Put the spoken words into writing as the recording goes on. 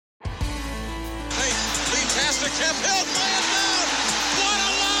pass to Kemp. He'll lay it down. What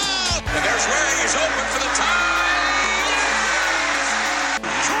a lob! And there's Ray. He's open for the tie.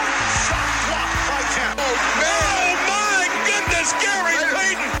 Jordan shot blocked by Kemp. Oh, man. Oh, my goodness, Gary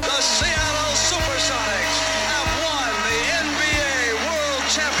Payton. The Seattle Supersonics have won the NBA World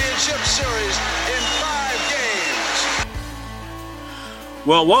Championship Series in 5 games.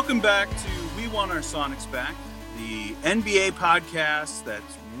 Well, welcome back to We Want Our Sonics Back, the NBA podcast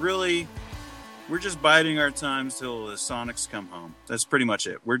that's really, we're just biding our times till the Sonics come home. That's pretty much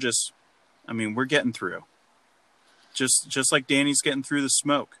it. We're getting through. Just like Danny's getting through the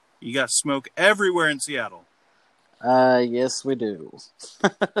smoke. You got smoke everywhere in Seattle. Yes, we do.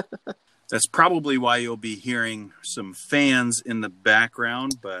 That's probably why you'll be hearing some fans in the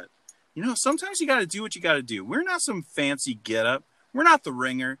background, but, you know, sometimes you got to do what you got to do. We're not some fancy get-up. We're not the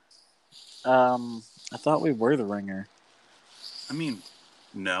Ringer. I thought we were the Ringer. I mean,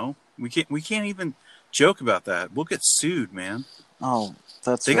 no. We can't even joke about that. We'll get sued, man. Oh,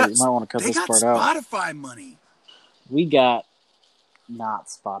 that's right. You might want to cut this part out. They got Spotify money. We got not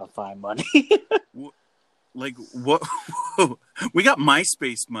Spotify money. Like, what? We got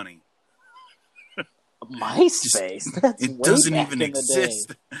MySpace money. MySpace? It doesn't even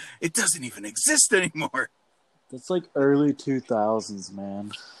exist. It doesn't even exist anymore. That's like early 2000s,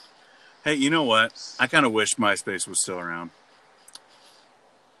 man. Hey, you know what? I kind of wish MySpace was still around.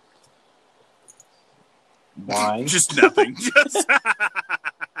 Why? Just nothing.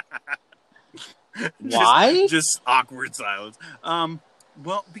 Why? Just awkward silence.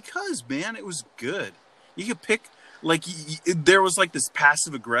 Well, because, man, it was good. You could pick, like, there was, like, this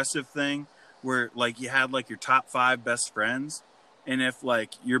passive-aggressive thing where, like, you had, like, your top 5 best friends, and if,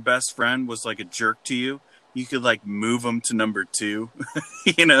 like, your best friend was, like, a jerk to you, you could, like, move them to number 2,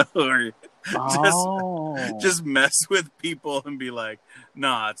 you know, or just mess with people and be like,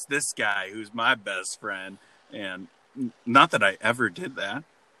 nah, it's this guy who's my best friend. And not that I ever did that.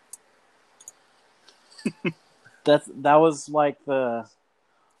 That was like what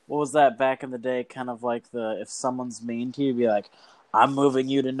was that back in the day? Kind of like if someone's mean to you, be like, I'm moving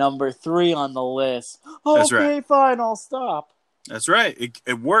you to number 3 on the list. That's Okay, right. fine, I'll stop. That's right.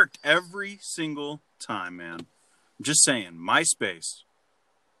 It worked every single time, man. I'm just saying, MySpace.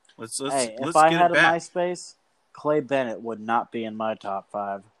 Let's if I get had it back. a MySpace, Clay Bennett would not be in my top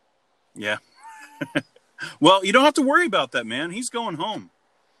 5. Yeah. Well, you don't have to worry about that, man. He's going home.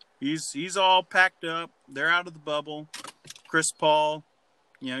 He's all packed up. They're out of the bubble. Chris Paul,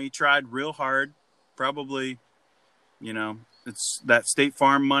 you know, he tried real hard. Probably, you know, it's that State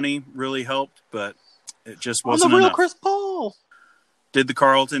Farm money really helped, but it just wasn't the real enough. Chris Paul. Did the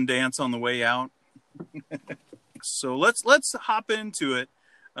Carlton dance on the way out? So let's hop into it.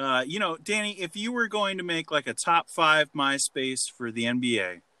 You know, Danny, if you were going to make like a top 5 MySpace for the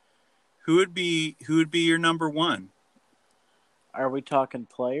NBA, who would be your number 1? Are we talking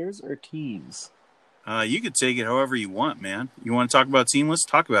players or teams? You could take it however you want, man. You want to talk about a team? Let's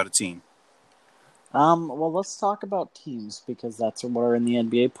talk about a team. Well, let's talk about teams because that's what we're in the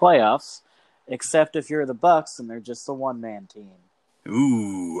NBA playoffs. Except if you're the Bucks and they're just a one-man team.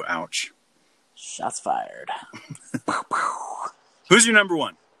 Ooh, ouch! Shots fired. Who's your number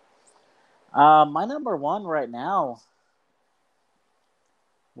 1? My number 1 right now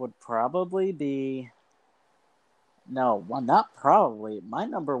would probably be... No, well, not probably. My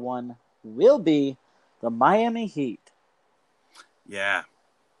number 1 will be the Miami Heat. Yeah.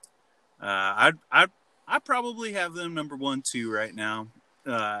 I'd probably have them number 1 too right now.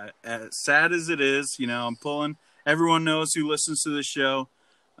 As sad as it is, you know, I'm pulling. Everyone knows who listens to the show.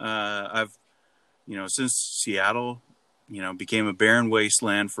 I've, you know, since Seattle, you know, became a barren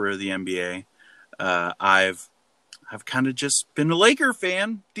wasteland for the NBA. I've kind of just been a Laker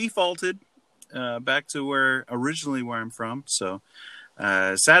fan, defaulted back to where I'm from. So,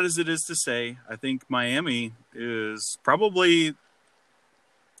 sad as it is to say, I think Miami is probably,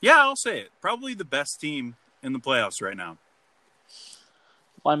 I'll say it, probably the best team in the playoffs right now.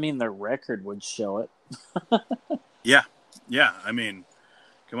 Well, I mean, their record would show it. Yeah. I mean,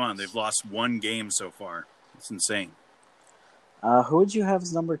 come on, they've lost 1 game so far. It's insane. Who would you have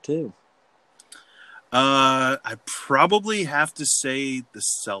as number 2? I probably have to say the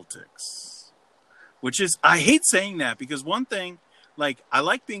Celtics, which is, I hate saying that because one thing, like, I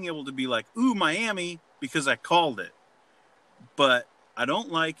like being able to be like, ooh, Miami, because I called it. But I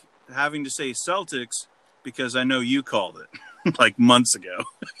don't like having to say Celtics because I know you called it like months ago.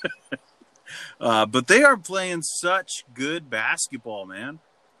 But they are playing such good basketball, man.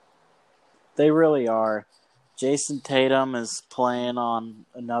 They really are. Jason Tatum is playing on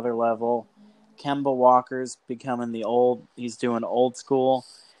another level. Kemba Walker's becoming he's doing old school.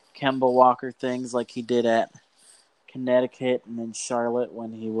 Kemba Walker things like he did at Connecticut and in Charlotte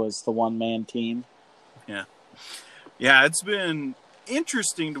when he was the one-man team. Yeah. Yeah, it's been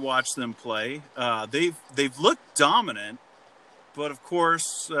interesting to watch them play. They've looked dominant, but of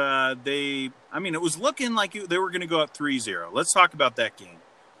course, it was looking like they were going to go up 3-0. Let's talk about that game.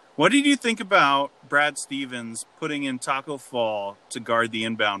 What did you think about Brad Stevens putting in Taco Fall to guard the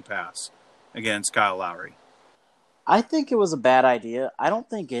inbound pass against Kyle Lowry? I think it was a bad idea. I don't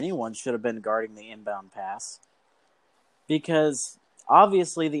think anyone should have been guarding the inbound pass because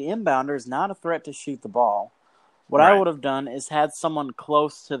obviously the inbounder is not a threat to shoot the ball. What Right. I would have done is had someone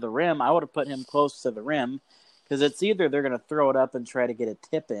close to the rim. I would have put him close to the rim because it's either they're going to throw it up and try to get a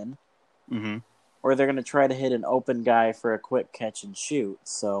tip in, Mm-hmm. or they're going to try to hit an open guy for a quick catch and shoot.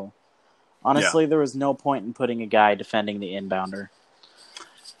 So, honestly, there was no point in putting a guy defending the inbounder.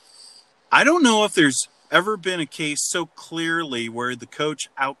 I don't know if there's ever been a case so clearly where the coach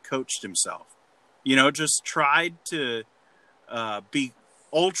outcoached himself. Just tried to be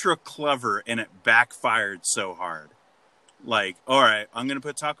ultra clever, and it backfired so hard. Like, all right, I'm going to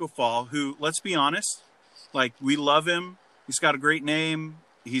put Taco Fall, who, let's be honest, like, we love him. He's got a great name.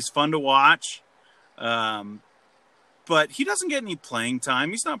 He's fun to watch. But he doesn't get any playing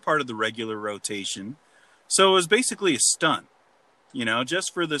time. He's not part of the regular rotation. So it was basically a stunt,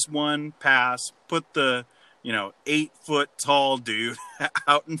 just for this one pass, put the, 8-foot tall dude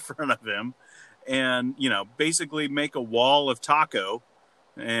out in front of him and, basically make a wall of Taco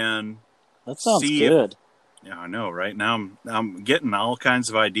and That sounds see good. Yeah, I know. Right now, I'm getting all kinds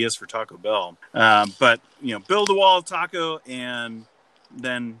of ideas for Taco Bell. But build a wall of Taco, and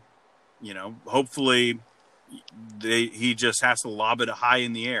then, hopefully, he just has to lob it high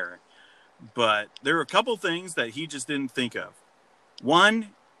in the air. But there are a couple things that he just didn't think of. One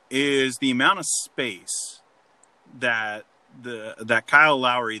is the amount of space that Kyle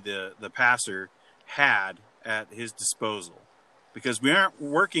Lowry, the passer, had at his disposal. Because we aren't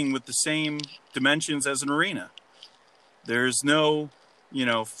working with the same dimensions as an arena. There's no,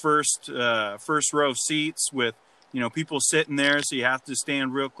 first row seats with, people sitting there, so you have to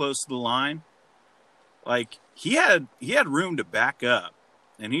stand real close to the line. Like, he had room to back up,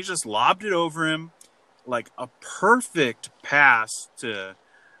 and he just lobbed it over him like a perfect pass to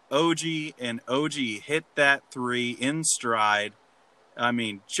OG, and OG hit that three in stride. I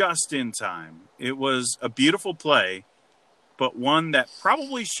mean, just in time. It was a beautiful play, but one that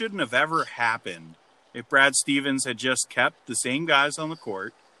probably shouldn't have ever happened if Brad Stevens had just kept the same guys on the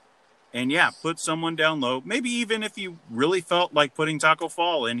court and, put someone down low. Maybe even if you really felt like putting Taco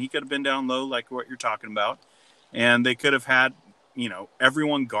Fall in, he could have been down low like what you're talking about, and they could have had,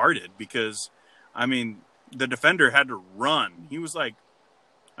 everyone guarded because, the defender had to run. He was like,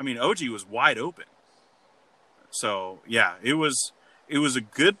 OG was wide open. So, it was a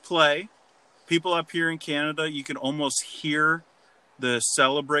good play. People up here in Canada, you can almost hear the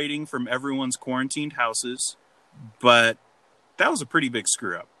celebrating from everyone's quarantined houses, but that was a pretty big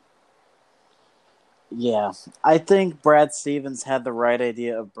screw up. Yeah, I think Brad Stevens had the right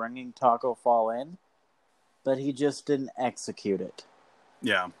idea of bringing Taco Fall in, but he just didn't execute it.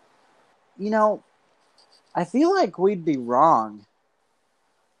 Yeah. I feel like we'd be wrong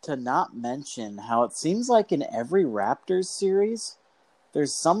to not mention how it seems like in every Raptors series,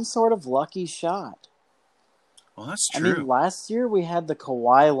 there's some sort of lucky shot. Well, that's true. Last year we had the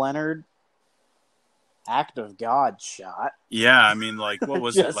Kawhi Leonard act of God shot. Yeah, what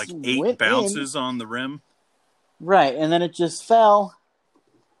was it? Like 8 bounces on the rim? Right, and then it just fell.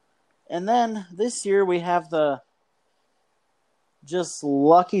 And then this year we have the just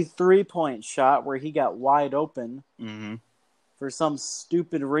lucky 3-point shot where he got wide open for some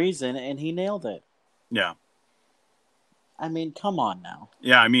stupid reason, and he nailed it. Yeah. Come on now.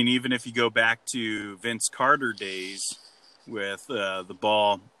 Yeah, even if you go back to Vince Carter days with the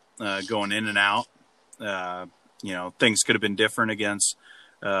ball going in and out, things could have been different against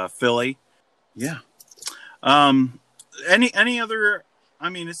Philly. Yeah. Any other?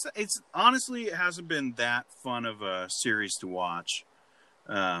 It's honestly, it hasn't been that fun of a series to watch.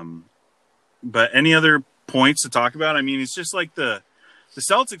 But any other points to talk about? It's just like the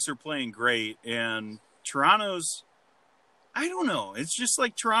Celtics are playing great, and Toronto's. I don't know. It's just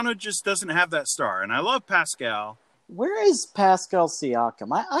like Toronto just doesn't have that star. And I love Pascal. Where is Pascal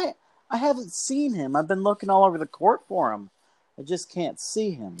Siakam? I haven't seen him. I've been looking all over the court for him. I just can't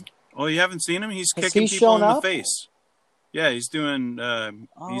see him. Oh, you haven't seen him? He's Has kicking he people in shown the up? face. Yeah, he's doing some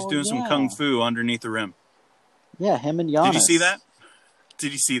kung fu underneath the rim. Yeah, him and Giannis. Did you see that?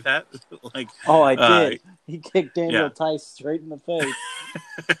 Did you see that? I did. He kicked Daniel Tice straight in the face.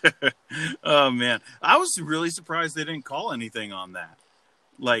 Oh man, I was really surprised they didn't call anything on that.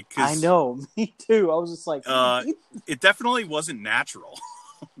 Like, 'cause, I know, me too. I was just like, it definitely wasn't natural.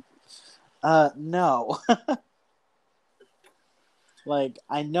 no. Like,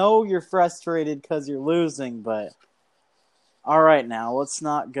 I know you're frustrated because you're losing, but all right, now let's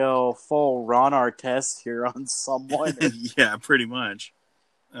not go full Ron Artest here on someone. Yeah, pretty much.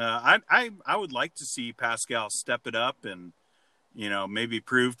 I would like to see Pascal step it up and, maybe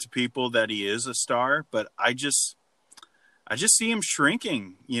prove to people that he is a star, but I just see him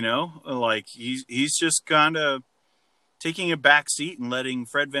shrinking, like he's just kind of taking a back seat and letting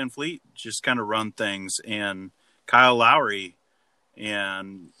Fred VanVleet just kind of run things and Kyle Lowry.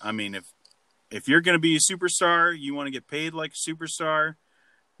 And I mean, if you're going to be a superstar, you want to get paid like a superstar,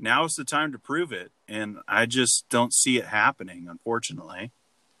 now is the time to prove it. And I just don't see it happening, unfortunately.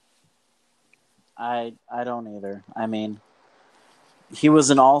 I don't either. I mean, he was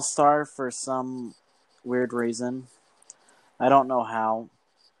an all-star for some weird reason. I don't know how.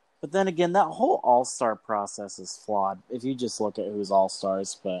 But then again, that whole all-star process is flawed if you just look at who's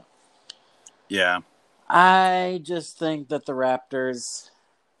all-stars. But yeah, I just think that the Raptors,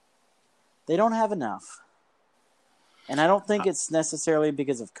 they don't have enough. And I don't think it's necessarily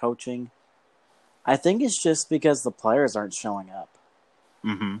because of coaching. I think it's just because the players aren't showing up.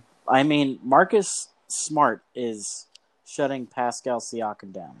 Mm-hmm. I mean, Marcus Smart is shutting Pascal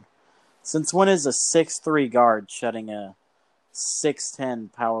Siakam down. Since when is a 6'3" guard shutting a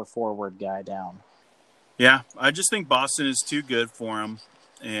 6'10" power forward guy down? Yeah, I just think Boston is too good for him.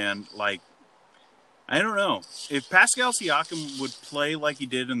 And, I don't know. If Pascal Siakam would play like he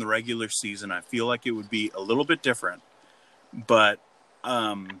did in the regular season, I feel like it would be a little bit different. But,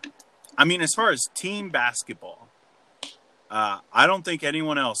 I mean, as far as team basketball, I don't think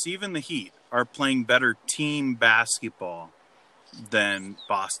anyone else, even the Heat, are playing better team basketball than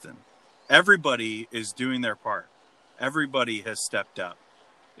Boston. Everybody is doing their part. Everybody has stepped up.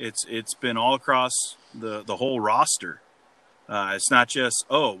 It's been all across the whole roster. It's not just,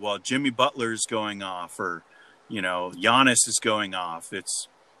 Jimmy Butler's going off or, Giannis is going off. It's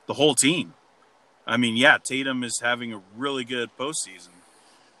the whole team. I mean, yeah, Tatum is having a really good postseason.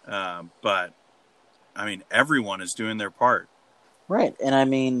 But, I mean, everyone is doing their part. Right. And, I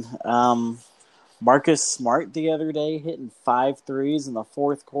mean, Marcus Smart the other day hitting 5 threes in the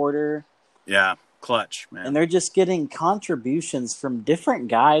fourth quarter. Yeah, clutch, man. And they're just getting contributions from different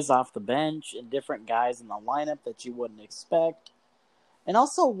guys off the bench and different guys in the lineup that you wouldn't expect. And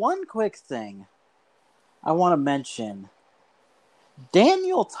also, one quick thing I want to mention.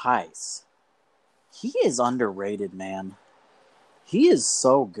 Daniel Theis. He is underrated, man. He is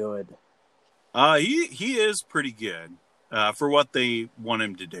so good. He is pretty good for what they want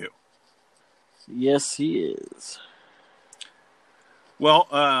him to do. Yes, he is. Well,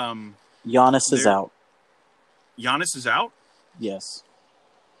 Giannis is out. Giannis is out? Yes.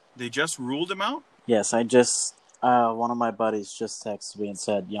 They just ruled him out? Yes, one of my buddies just texted me and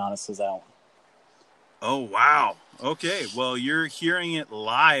said Giannis is out. Oh, wow. Okay, well, you're hearing it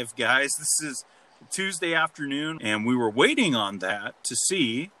live, guys. This is Tuesday afternoon, and we were waiting on that to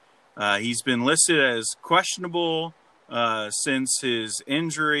see. He's been listed as questionable since his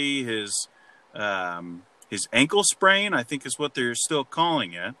injury, his ankle sprain, I think is what they're still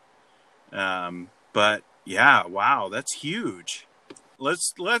calling it. But yeah, wow, that's huge.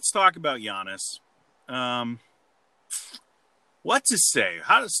 Let's talk about Giannis. What to say?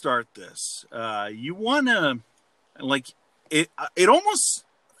 How to start this? You want to, it almost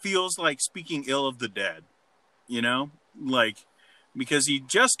feels like speaking ill of the dead, because he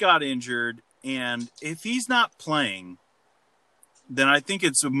just got injured, and if he's not playing, then I think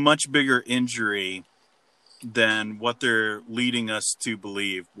it's a much bigger injury than what they're leading us to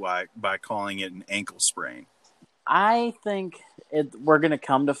believe by calling it an ankle sprain. I think we're going to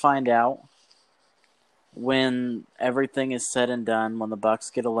come to find out when everything is said and done, when the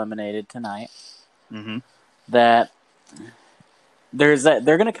Bucks get eliminated tonight, that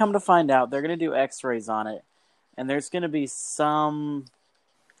they're going to come to find out. They're going to do X-rays on it, and there's going to be some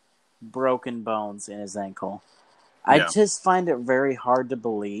broken bones in his ankle. Yeah. I just find it very hard to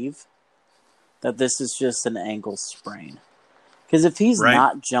believe that this is just an ankle sprain. Because if he's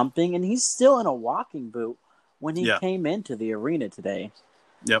not jumping, and he's still in a walking boot when he came into the arena today,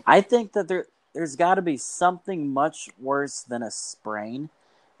 I think that there's got to be something much worse than a sprain.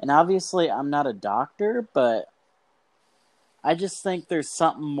 And obviously, I'm not a doctor, but I just think there's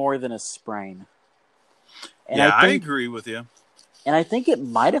something more than a sprain. And I agree with you. And I think it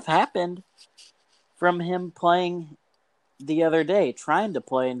might have happened from him playing the other day, trying to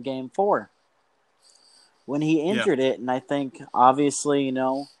play in Game 4. When he injured it, and I think, obviously,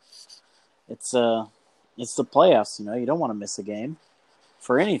 it's the playoffs, you don't want to miss a game.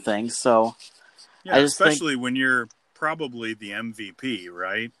 for anything. So Yeah, I just especially when you're probably the MVP,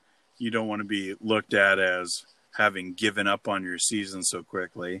 right? You don't want to be looked at as having given up on your season so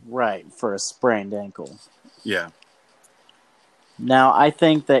quickly. right, for a sprained ankle. Yeah. Now, I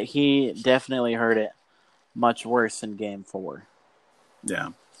think that he definitely hurt it much worse in Game 4. Yeah.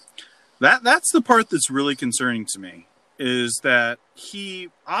 That's the part that's really concerning to me, is that he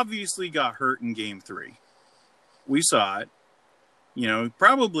obviously got hurt in Game 3. We saw it. You know,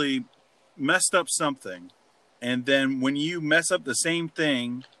 probably messed up something. And then when you mess up the same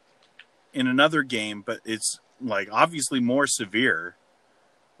thing in another game, but it's like obviously more severe,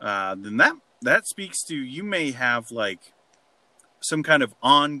 then that speaks to you may have like some kind of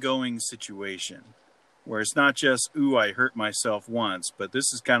ongoing situation where it's not just, ooh, I hurt myself once, but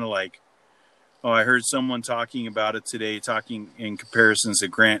this is kind of like, oh, I heard someone talking about it today, talking in comparisons to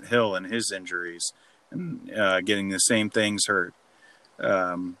Grant Hill and his injuries and getting the same things hurt.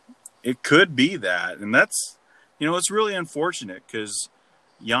 It could be that. And that's, you know, it's really unfortunate because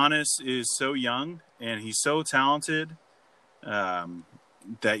Giannis is so young and he's so talented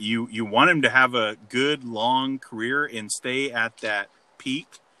that you want him to have a good, long career and stay at that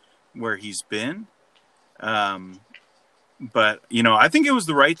peak where he's been. But, you know, I think it was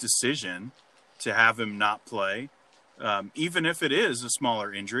the right decision to have him not play, even if it is a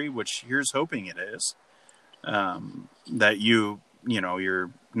smaller injury, which here's hoping it is, that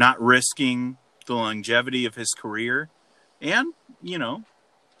you're not risking the longevity of his career and, you know,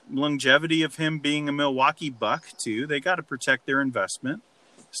 longevity of him being a Milwaukee Buck too. They got to protect their investment.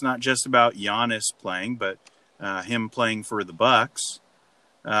 It's not just about Giannis playing, but him playing for the Bucks.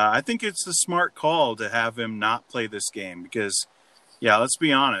 I think it's a smart call to have him not play this game because, yeah, let's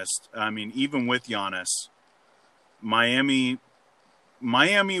be honest. I mean, even with Giannis, Miami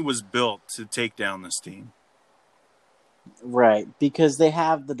was built to take down this team. Right, because they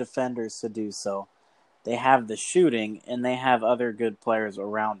have the defenders to do so. They have the shooting, and they have other good players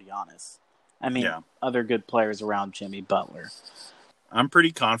around Giannis. I mean, other good players around Jimmy Butler. I'm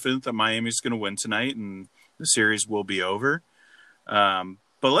pretty confident that Miami's going to win tonight, and the series will be over.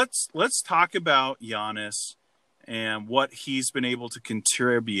 But let's talk about Giannis and what he's been able to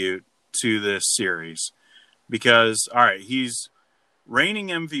contribute to this series. Because, all right, he's reigning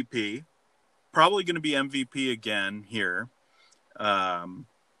MVP, probably going to be MVP again here.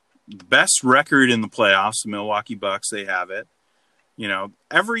 The best record in the playoffs, the Milwaukee Bucks, they have it. You know,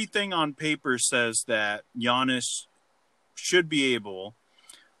 everything on paper says that Giannis should be able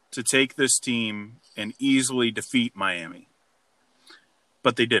to take this team and easily defeat Miami.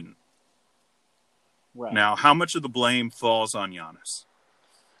 But they didn't. Right. Now, how much of the blame falls on Giannis?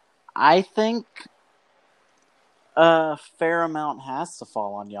 I think a fair amount has to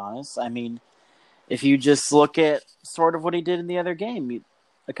fall on Giannis. I mean, if you just look at sort of what he did in the other game,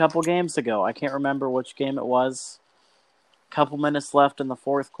 a couple games ago, I can't remember which game it was. A couple minutes left in the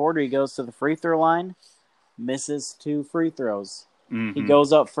fourth quarter, he goes to the free throw line, misses 2 free throws. Mm-hmm. He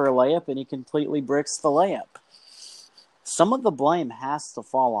goes up for a layup, and he completely bricks the layup. Some of the blame has to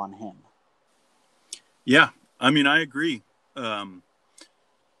fall on him. Yeah, I mean, I agree. Now,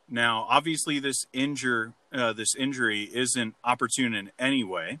 obviously, this injury isn't opportune in any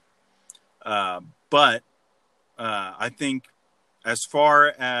way. But I think as far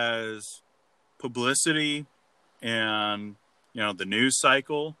as publicity and, you know, the news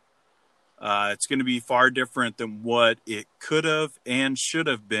cycle, it's going to be far different than what it could have and should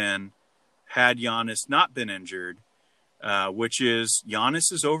have been had Giannis not been injured, which is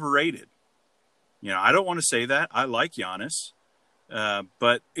Giannis is overrated. You know, I don't want to say that. I like Giannis,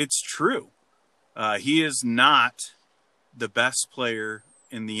 but it's true. He is not the best player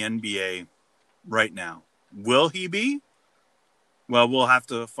in the NBA right now. Will he be? Well, we'll have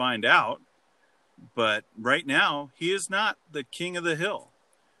to find out. But right now, he is not the king of the hill.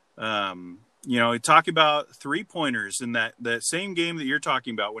 You know, talk about 3-pointers in that same game that you're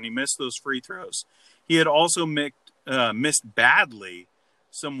talking about when he missed those free throws. He had also missed badly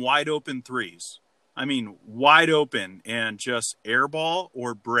some wide open threes. I mean, wide open and just airball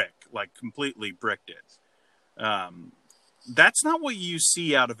or brick, like completely bricked it. That's not what you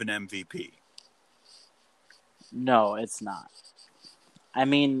see out of an MVP. No, it's not. I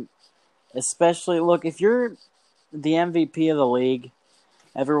mean, especially, look, if you're the MVP of the league,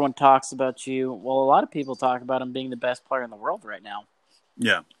 everyone talks about you. Well, a lot of people talk about him being the best player in the world right now.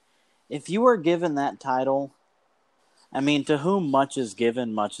 Yeah. If you are given that title, I mean, to whom much is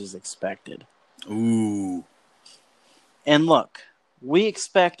given, much is expected. Ooh. And look, we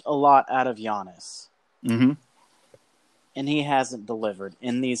expect a lot out of Giannis. Mm-hmm. And he hasn't delivered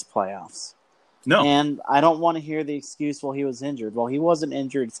in these playoffs. No. And I don't want to hear the excuse, well, he was injured. Well, he wasn't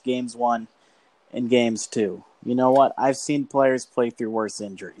injured. It's games 1 and games 2. You know what? I've seen players play through worse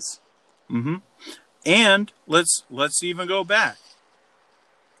injuries. Mm-hmm. And let's even go back.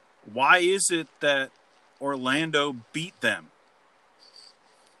 Why is it that Orlando beat them?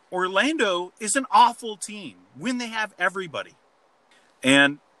 Orlando is an awful team when they have everybody.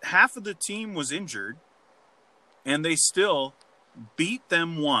 And half of the team was injured, and they still beat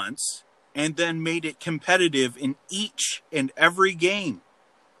them once and then made it competitive in each and every game.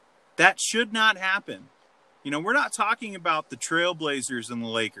 That should not happen. You know, we're not talking about the Trailblazers and the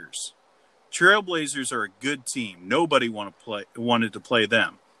Lakers. Trailblazers are a good team. Nobody wanted to play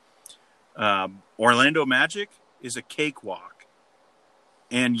them. Orlando Magic is a cakewalk.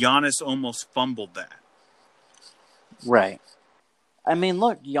 And Giannis almost fumbled that. Right. I mean,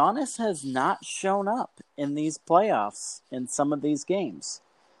 look, Giannis has not shown up in these playoffs in some of these games.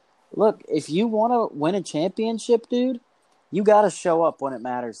 Look, if you want to win a championship, dude, you got to show up when it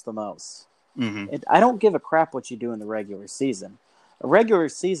matters the most. Mm-hmm. I don't give a crap what you do in the regular season. A regular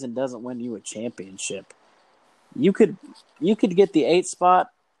season doesn't win you a championship. You could get the 8th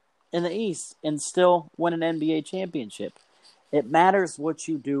spot in the East and still win an NBA championship. It matters what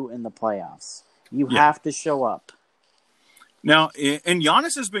you do in the playoffs. You have to show up. Now, and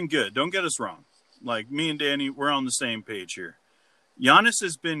Giannis has been good. Don't get us wrong. Like, me and Danny, we're on the same page here. Giannis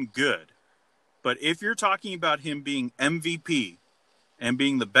has been good. But if you're talking about him being MVP and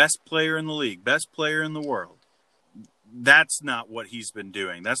being the best player in the league, best player in the world, that's not what he's been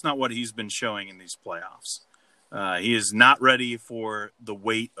doing. That's not what he's been showing in these playoffs. He is not ready for the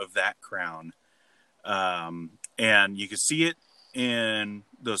weight of that crown. And you can see it in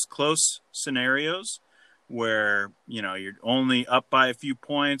those close scenarios where, you know, you're only up by a few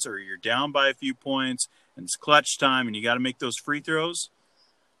points or you're down by a few points and it's clutch time and you got to make those free throws.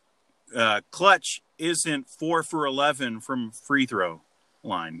 Clutch isn't 4 for 11 from free throw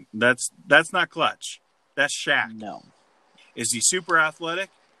line. That's not clutch. That's Shaq. No. Is he super athletic?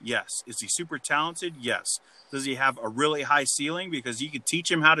 Yes. Is he super talented? Yes. Does he have a really high ceiling because you could teach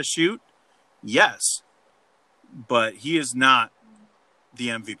him how to shoot? Yes. But he is not the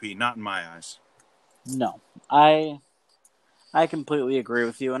MVP, not in my eyes. No. I completely agree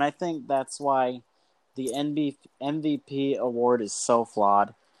with you, and I think that's why the MVP award is so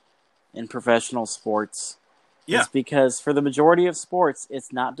flawed in professional sports. Yeah. It's because for the majority of sports, it's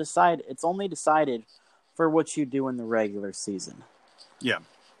only decided for what you do in the regular season. Yeah.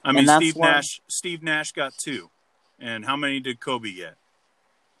 I mean, Steve Nash got 2. And how many did Kobe get?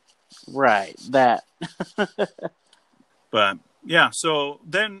 Right. That. But yeah, so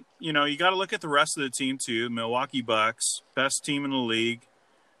then, you know, you got to look at the rest of the team too. Milwaukee Bucks, best team in the league.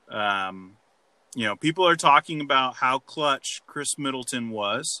 You know, people are talking about how clutch Chris Middleton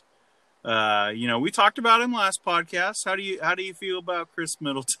was. You know, we talked about him last podcast. How do you feel about Chris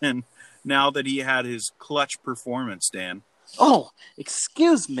Middleton now that he had his clutch performance, Dan? Oh,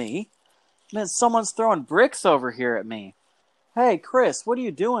 excuse me. Man, someone's throwing bricks over here at me. Hey, Chris, what are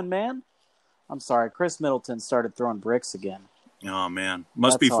you doing, man? I'm sorry, Chris Middleton started throwing bricks again. Oh, man.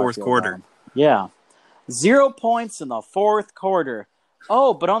 Must be fourth quarter. Yeah. 0 points in the fourth quarter.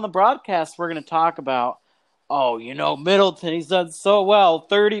 Oh, but on the broadcast, we're going to talk about, you know, Middleton, he's done so well,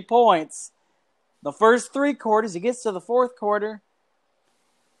 30 points. The first 3 quarters, he gets to the fourth quarter.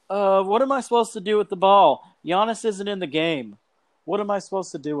 What am I supposed to do with the ball? Giannis isn't in the game. What am I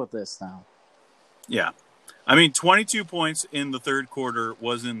supposed to do with this now? Yeah. I mean, 22 points in the third quarter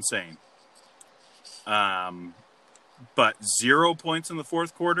was insane. But 0 points in the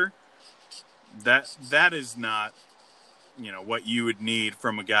fourth quarter, that is not, you know, what you would need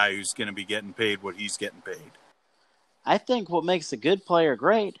from a guy who's going to be getting paid what he's getting paid. I think what makes a good player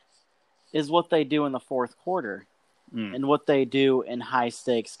great is what they do in the fourth quarter and what they do in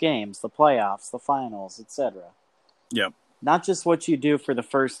high-stakes games, the playoffs, the finals, etc. Yep. Not just what you do for the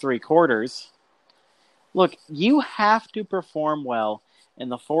first 3 quarters. Look, you have to perform well in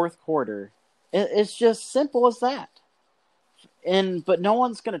the fourth quarter. It's just simple as that. But no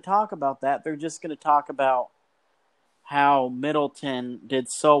one's going to talk about that. They're just going to talk about how Middleton did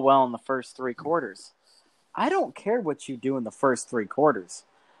so well in the first 3 quarters. I don't care what you do in the first 3 quarters.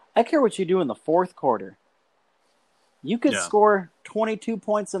 I care what you do in the fourth quarter. You could score 22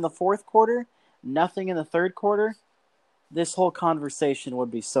 points in the fourth quarter, nothing in the third quarter. This whole conversation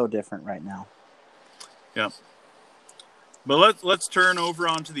would be so different right now. Yeah. But let's turn over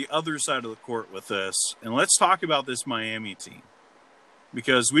onto the other side of the court with this, and let's talk about this Miami team,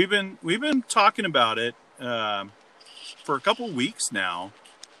 because we've been talking about it for a couple weeks now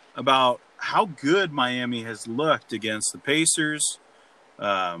about how good Miami has looked against the Pacers,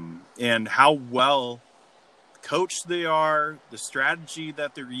 and how well coached they are, the strategy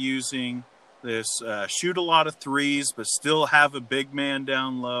that they're using, this shoot a lot of threes, but still have a big man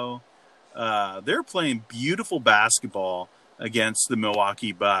down low. They're playing beautiful basketball against the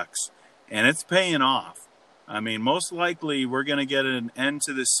Milwaukee Bucks, and it's paying off. I mean, most likely we're going to get an end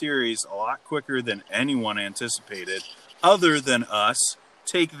to this series a lot quicker than anyone anticipated, other than us.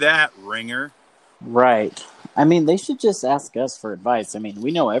 Take that, Ringer. Right. I mean, they should just ask us for advice. I mean,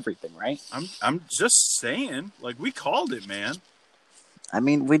 we know everything, right? I'm just saying, like, we called it, man. I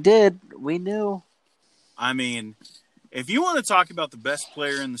mean, we did. We knew. I mean, if you want to talk about the best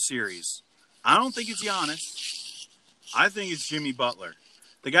player in the series, I don't think it's Giannis. I think it's Jimmy Butler.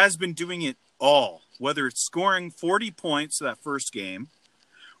 The guy's been doing it all, whether it's scoring 40 points that first game,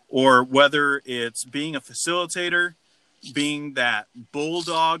 or whether it's being a facilitator, being that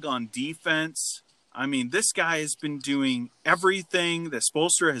bulldog on defense. I mean, this guy has been doing everything that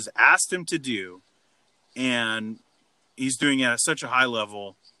Spoelstra has asked him to do, and he's doing it at such a high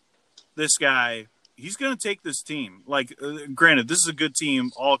level. This guy, he's going to take this team. Like, granted, this is a good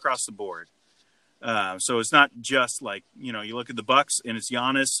team all across the board. So it's not just like, you know, you look at the Bucks and it's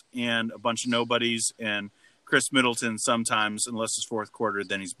Giannis and a bunch of nobodies and Chris Middleton sometimes, unless it's fourth quarter,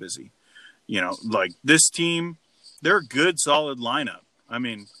 then he's busy. You know, like this team, they're a good, solid lineup. I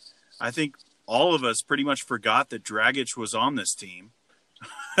mean, I think all of us pretty much forgot that Dragic was on this team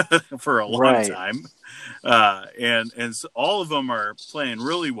for a long time. And so all of them are playing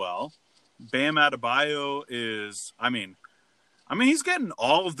really well. Bam Adebayo is, I mean, he's getting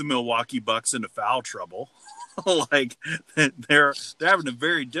all of the Milwaukee Bucks into foul trouble. Like they're having a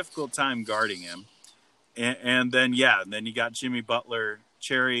very difficult time guarding him. And then you got Jimmy Butler,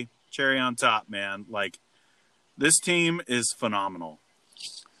 cherry on top, man. Like this team is phenomenal.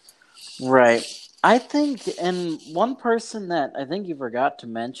 Right. I think, and one person that I think you forgot to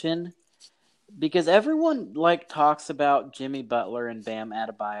mention, because everyone talks about Jimmy Butler and Bam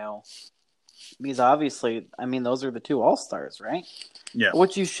Adebayo. Because obviously, I mean, those are the two all-stars, right? Yeah.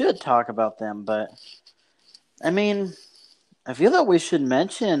 Which you should talk about them, but I mean, I feel that we should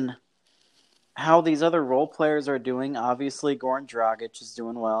mention how these other role players are doing. Obviously, Goran Dragic is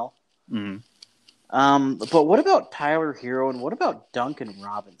doing well. Mm-hmm. But what about Tyler Hero and what about Duncan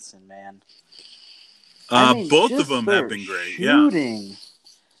Robinson, man? Both of them have been great. Shooting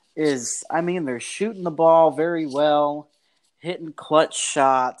is, I mean, they're shooting the ball very well, hitting clutch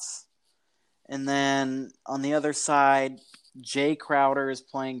shots. And then on the other side, Jay Crowder is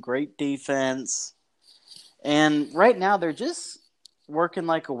playing great defense. And right now, they're just working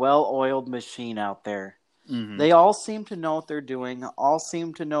like a well-oiled machine out there. Mm-hmm. They all seem to know what they're doing, all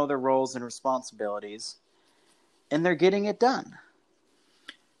seem to know their roles and responsibilities, and they're getting it done.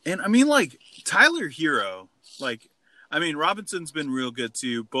 And I mean, like, Tyler Hero, Robinson's been real good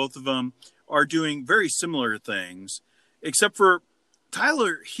too. Both of them are doing very similar things, except for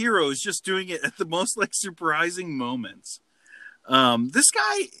Tyler Hero is just doing it at the most surprising moments. This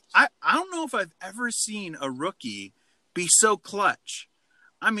guy, I don't know if I've ever seen a rookie be so clutch.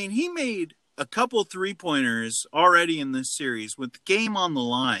 I mean, he made a couple 3-pointers already in this series with the game on the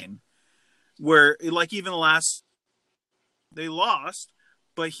line where even the last, they lost,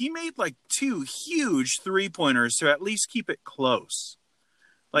 but he made 2 huge 3-pointers to at least keep it close.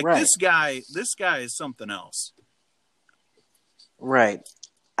 Right. This guy is something else. Right.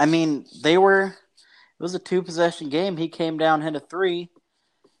 I mean, it was a 2-possession game. He came down, hit a 3,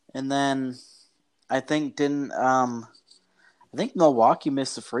 and then I think Milwaukee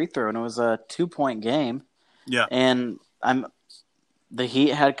missed a free throw, and it was a 2-point game. Yeah. And the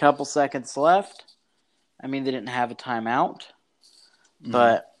Heat had a couple seconds left. I mean, they didn't have a timeout,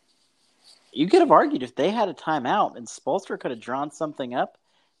 but you could have argued if they had a timeout and Spoelstra could have drawn something up,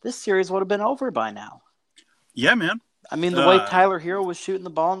 this series would have been over by now. Yeah, man. I mean, the way Tyler Hero was shooting the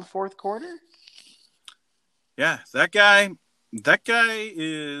ball in the fourth quarter. Yeah, that guy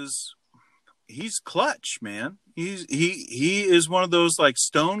he's clutch, man. He is one of those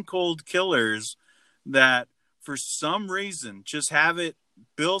stone cold killers that for some reason just have it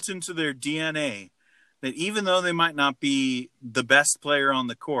built into their DNA that even though they might not be the best player on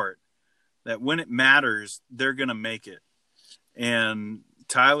the court, that when it matters, they're going to make it. And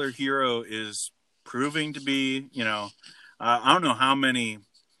Tyler Hero is proving to be, I don't know how many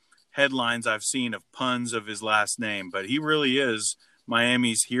headlines I've seen of puns of his last name, but he really is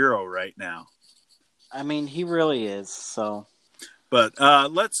Miami's hero right now. I mean, he really is. So, but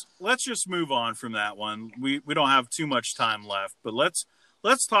let's just move on from that one. We don't have too much time left, but let's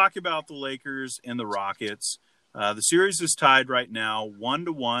talk about the Lakers and the Rockets. The series is tied right now,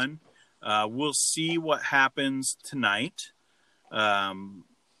 1-1. We'll see what happens tonight.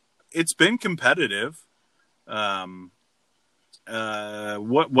 It's been competitive. What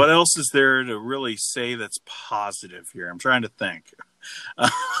else is there to really say that's positive here? I'm trying to think.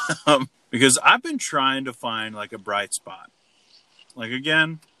 Because I've been trying to find like a bright spot. Like,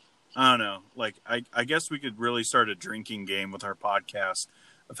 again, I don't know. Like, I guess we could really start a drinking game with our podcast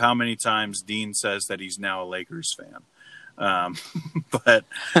of how many times Dean says that he's now a Lakers fan. But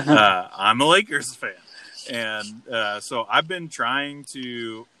I'm a Lakers fan. And so I've been trying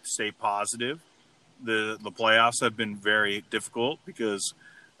to stay positive. The playoffs have been very difficult because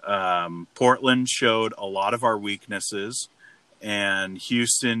Portland showed a lot of our weaknesses, and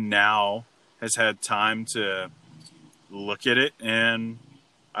Houston now has had time to look at it and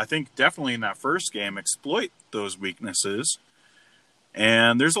I think definitely in that first game exploit those weaknesses.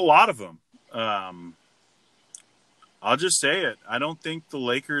 And there's a lot of them. I'll just say it. I don't think the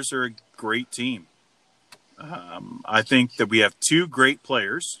Lakers are a great team. I think that we have two great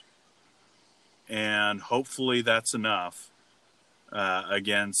players, and hopefully that's enough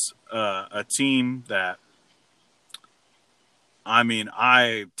against a team that, I mean,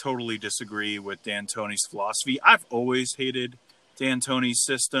 I totally disagree with D'Antoni's philosophy. I've always hated D'Antoni's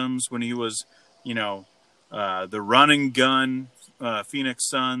systems when he was, the run and gun Phoenix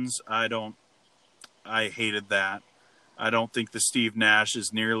Suns. I hated that. I don't think the Steve Nash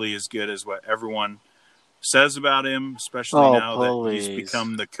is nearly as good as what everyone says about him, especially now that he's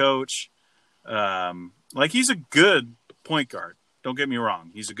become the coach. He's a good point guard. Don't get me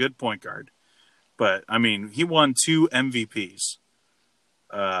wrong. He's a good point guard. But, I mean, he won 2 MVPs.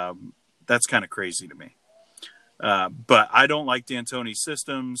 That's kind of crazy to me. But I don't like D'Antoni's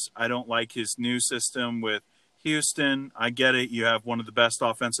systems. I don't like his new system with Houston. I get it. You have one of the best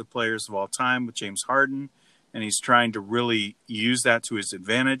offensive players of all time with James Harden, and he's trying to really use that to his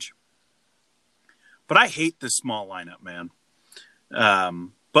advantage. But I hate this small lineup, man.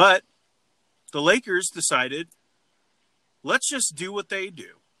 But the Lakers decided, let's just do what they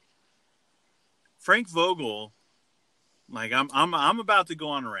do. Frank Vogel, I'm about to go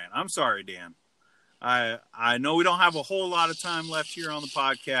on a rant. I'm sorry, Dan. I know we don't have a whole lot of time left here on the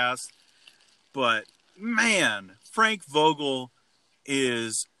podcast, but man, Frank Vogel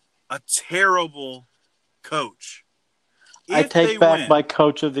is a terrible coach. I take back my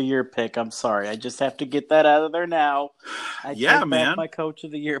Coach of the Year pick. I'm sorry. I just have to get that out of there now. I take back my Coach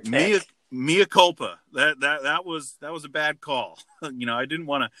of the Year pick. Mea culpa. That was a bad call. I didn't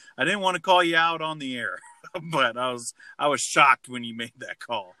want to call you out on the air, but I was shocked when you made that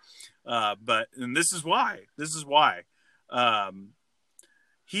call. And this is why.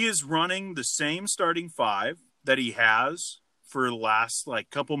 He is running the same starting 5 that he has for the last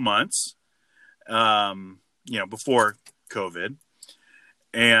couple months. Before COVID.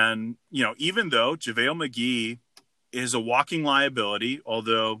 And, even though JaVale McGee is a walking liability,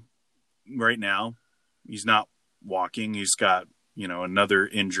 although right now he's not walking, he's got, another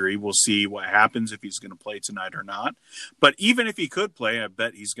injury. We'll see what happens if he's going to play tonight or not. But even if he could play, I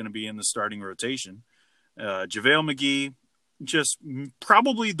bet he's going to be in the starting rotation. JaVale McGee, just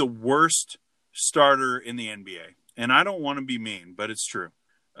probably the worst starter in the NBA. And I don't want to be mean, but it's true.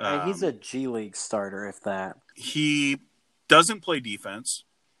 He's a G League starter, if that. He doesn't play defense.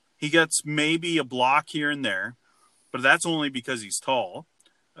 He gets maybe a block here and there, but that's only because he's tall.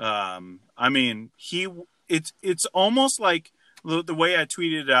 It's almost like the way I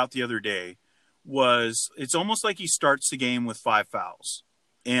tweeted it out the other day was it's almost like he starts the game with 5 fouls.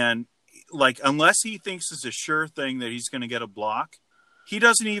 And unless he thinks it's a sure thing that he's going to get a block, he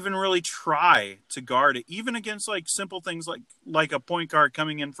doesn't even really try to guard it, even against simple things like a point guard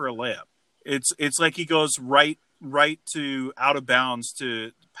coming in for a layup. It's like he goes right to out of bounds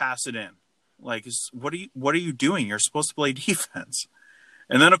to pass it in. What are you doing? You're supposed to play defense.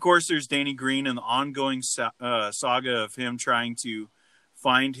 And then of course there's Danny Green and the ongoing saga of him trying to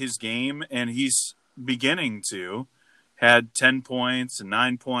find his game, and he's beginning to. Had 10 points and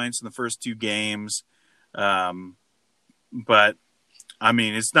 9 points in the first 2 games, but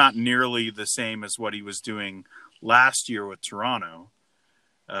it's not nearly the same as what he was doing last year with Toronto,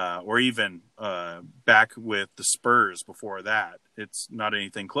 or even back with the Spurs before that. It's not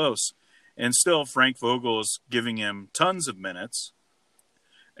anything close. And still, Frank Vogel is giving him tons of minutes,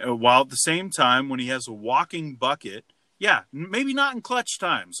 while at the same time, when he has a walking bucket, maybe not in clutch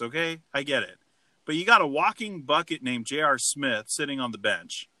times, okay? I get it. But you got a walking bucket named J.R. Smith sitting on the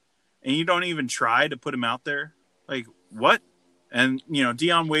bench, and you don't even try to put him out there? What? And,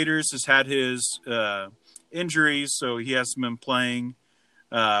 Dion Waiters has had his injuries, so he hasn't been playing.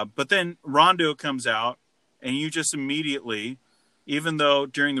 But then Rondo comes out, and you just immediately, even though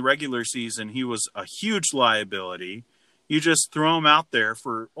during the regular season he was a huge liability, You just throw him out there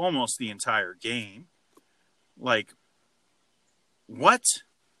for almost the entire game. Like, what?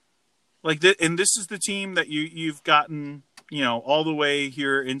 Like, and this is the team that you've gotten, all the way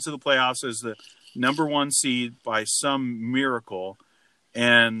here into the playoffs as the number 1 seed by some miracle.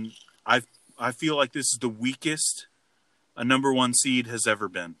 And I feel like this is the weakest a number 1 seed has ever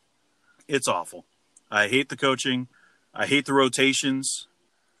been. It's awful. I hate the coaching. I hate the rotations.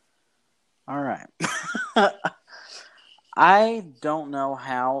 All right. I don't know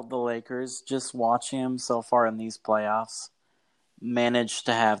how the Lakers, just watching them so far in these playoffs, managed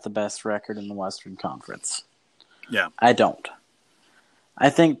to have the best record in the Western Conference. Yeah. I don't. I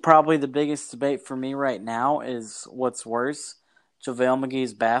think probably the biggest debate for me right now is what's worse, JaVale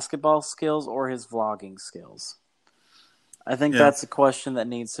McGee's basketball skills or his vlogging skills. I think that's a question that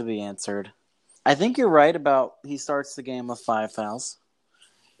needs to be answered. I think you're right about he starts the game with 5 fouls.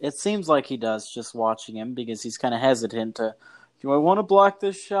 It seems like he does just watching him because he's kind of hesitant to, do I want to block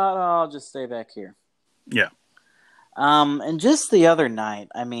this shot? Oh, I'll just stay back here. Yeah. And just the other night,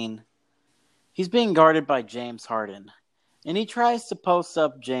 he's being guarded by James Harden. And he tries to post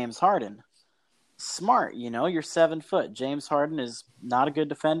up James Harden. Smart, you're 7 foot. James Harden is not a good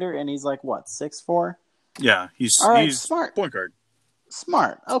defender, and he's like, what, 6'4"? Yeah, he's smart. Point guard.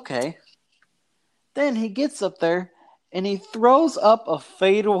 Smart, okay. Then he gets up there, and he throws up a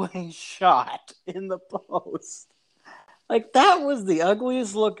fadeaway shot in the post. Like, that was the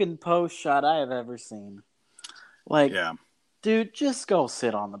ugliest looking post shot I have ever seen. Like, dude, just go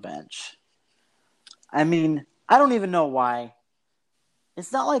sit on the bench. I don't even know why.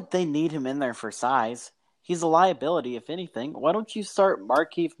 It's not like they need him in there for size. He's a liability, if anything. Why don't you start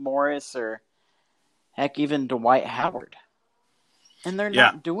Markieff Morris or, heck, even Dwight Howard? And they're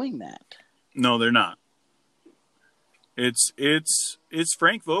not doing that. No, they're not. It's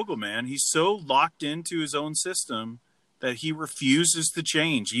Frank Vogel, man. He's so locked into his own system that he refuses to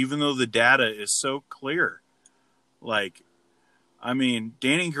change, even though the data is so clear. Like,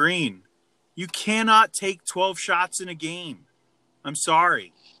 Danny Green, you cannot take 12 shots in a game. I'm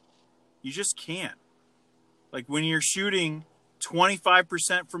sorry. You just can't. Like, when you're shooting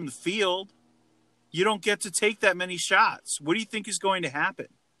 25% from the field, you don't get to take that many shots. What do you think is going to happen?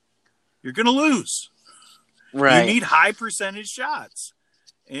 You're going to lose. Right. You need high percentage shots.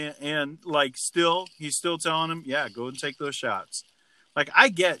 And he's still telling him, go and take those shots. Like, I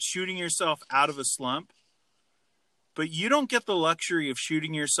get shooting yourself out of a slump, but you don't get the luxury of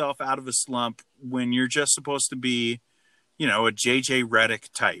shooting yourself out of a slump when you're just supposed to be, a J.J.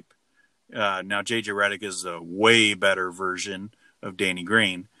 Redick type. Now, J.J. Redick is a way better version of Danny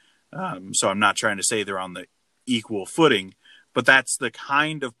Green. So I'm not trying to say they're on the equal footing, but that's the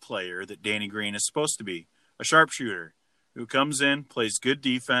kind of player that Danny Green is supposed to be. A sharpshooter who comes in, plays good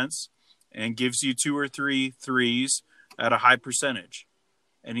defense, and gives you 2 or 3 threes at a high percentage.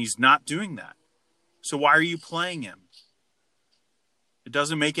 And he's not doing that. So why are you playing him? It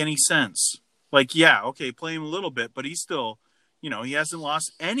doesn't make any sense. Like, play him a little bit, but he's still, he hasn't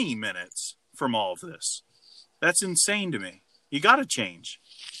lost any minutes from all of this. That's insane to me. You got to change.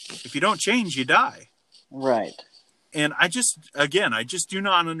 If you don't change, you die. Right. And I just do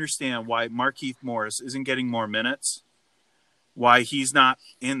not understand why Markieff Morris isn't getting more minutes, why he's not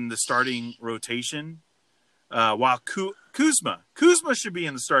in the starting rotation, while Kuzma should be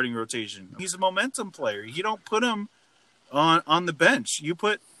in the starting rotation. He's a momentum player. You don't put him on the bench. You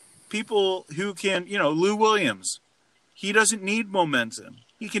put people who can, Lou Williams. He doesn't need momentum.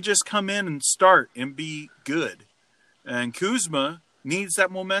 He can just come in and start and be good. And Kuzma needs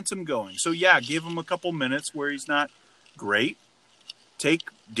that momentum going. So, give him a couple minutes where he's not great. Take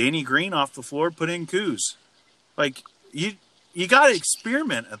Danny Green off the floor, put in Kuz. Like, you got to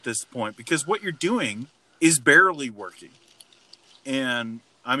experiment at this point because what you're doing is barely working. And,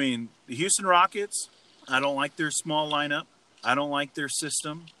 the Houston Rockets, I don't like their small lineup. I don't like their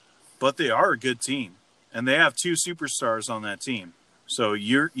system. But they are a good team. And they have 2 superstars on that team. So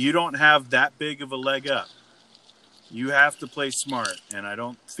you don't have that big of a leg up. You have to play smart. And I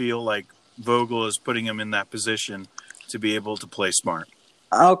don't feel like Vogel is putting him in that position to be able to play smart.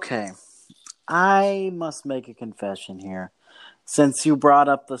 Okay. I must make a confession here. Since you brought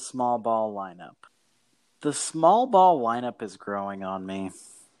up the small ball lineup. The small ball lineup is growing on me.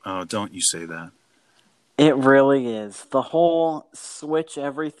 Oh, don't you say that. It really is. The whole switch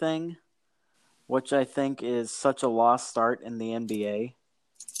everything, which I think is such a lost start in the NBA,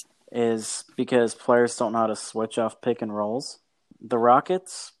 is because players don't know how to switch off pick and rolls. The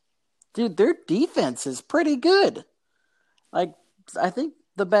Rockets, dude, their defense is pretty good. Like, I think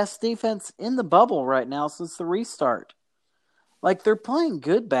the best defense in the bubble right now since the restart. Like, they're playing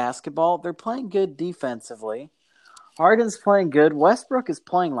good basketball. They're playing good defensively. Harden's playing good. Westbrook is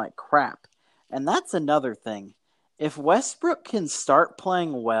playing like crap. And that's another thing. If Westbrook can start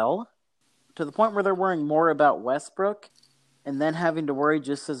playing well, to the point where they're worrying more about Westbrook and then having to worry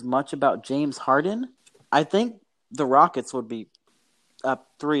just as much about James Harden, I think the Rockets would be up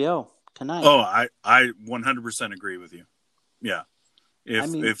 3-0 tonight. Oh, I 100% agree with you. Yeah.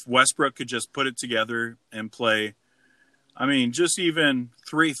 If Westbrook could just put it together and play, just even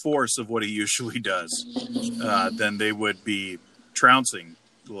 3/4 of what he usually does, then they would be trouncing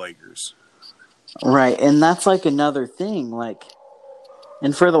the Lakers. Right, and that's like another thing.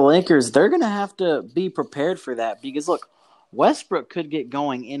 And for the Lakers, they're going to have to be prepared for that because, look, Westbrook could get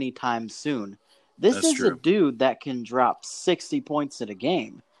going anytime soon. This is a dude that can drop 60 points in a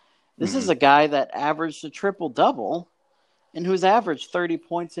game. This is a guy that averaged a triple-double and who's averaged 30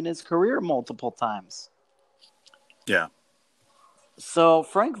 points in his career multiple times. Yeah. So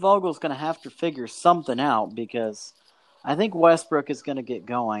Frank Vogel's going to have to figure something out because I think Westbrook is going to get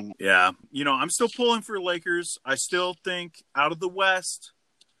going. Yeah. I'm still pulling for Lakers. I still think out of the West,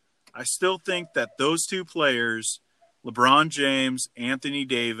 I still think that those two players, LeBron James, Anthony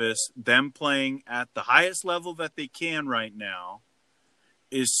Davis, them playing at the highest level that they can right now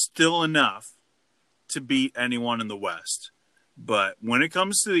is still enough to beat anyone in the West. But when it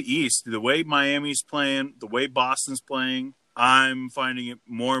comes to the East, the way Miami's playing, the way Boston's playing, I'm finding it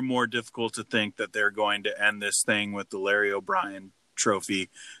more and more difficult to think that they're going to end this thing with the Larry O'Brien trophy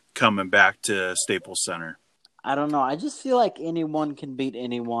coming back to Staples Center. I don't know. I just feel like anyone can beat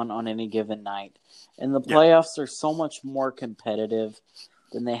anyone on any given night. And the playoffs are so much more competitive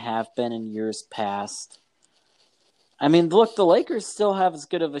than they have been in years past. Look, the Lakers still have as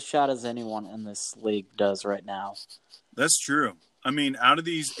good of a shot as anyone in this league does right now. That's true. Out of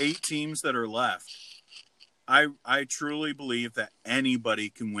these 8 teams that are left, I truly believe that anybody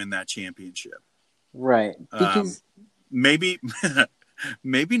can win that championship. Right. Because maybe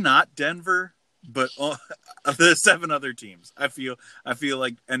not Denver, but the 7 other teams. I feel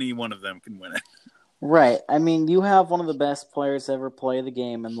like any one of them can win it. Right. You have one of the best players ever play the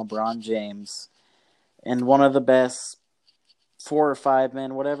game in LeBron James, and one of the best 4 or 5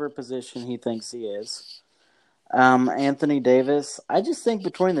 men, whatever position he thinks he is. Anthony Davis. I just think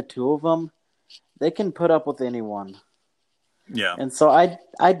between the two of them, they can put up with anyone. Yeah. And so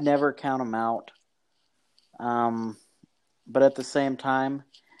I'd never count them out. But at the same time,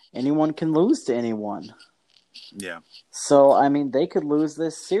 anyone can lose to anyone. Yeah. So, they could lose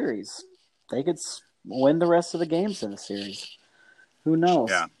this series. They could win the rest of the games in the series. Who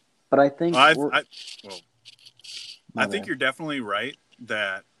knows? Yeah. But I think I think you're definitely right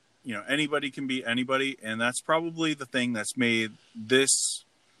that, anybody can beat anybody, and that's probably the thing that's made this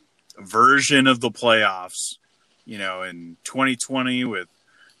version of the playoffs, in 2020 with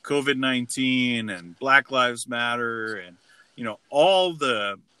COVID-19 and Black Lives Matter and, all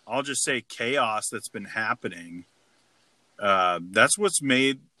the, I'll just say, chaos that's been happening. That's what's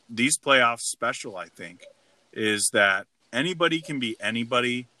made these playoffs special, I think, is that anybody can beat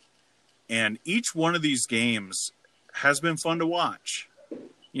anybody, and each one of these games has been fun to watch.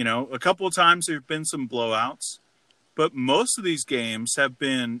 A couple of times there have been some blowouts, but most of these games have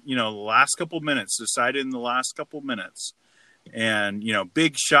been, the last couple minutes, decided in the last couple minutes, and,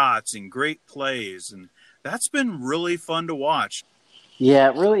 big shots and great plays, and that's been really fun to watch. Yeah,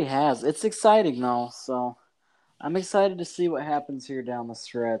 it really has. It's exciting, though, so I'm excited to see what happens here down the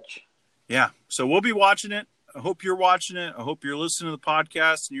stretch. Yeah, so we'll be watching it. I hope you're watching it. I hope you're listening to the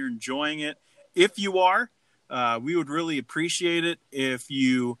podcast and you're enjoying it. If you are, we would really appreciate it if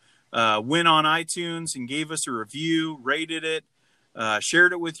you went on iTunes and gave us a review, rated it,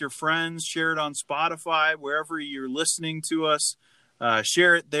 shared it with your friends, share it on Spotify, wherever you're listening to us.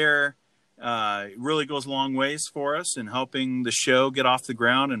 Share it there. It really goes a long ways for us in helping the show get off the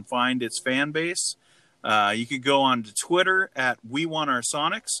ground and find its fan base. You could go on to Twitter at We Want Our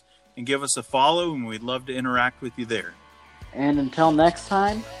Sonics and give us a follow, and we'd love to interact with you there. And until next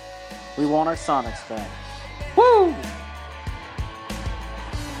time, we want our Sonics back. Woo!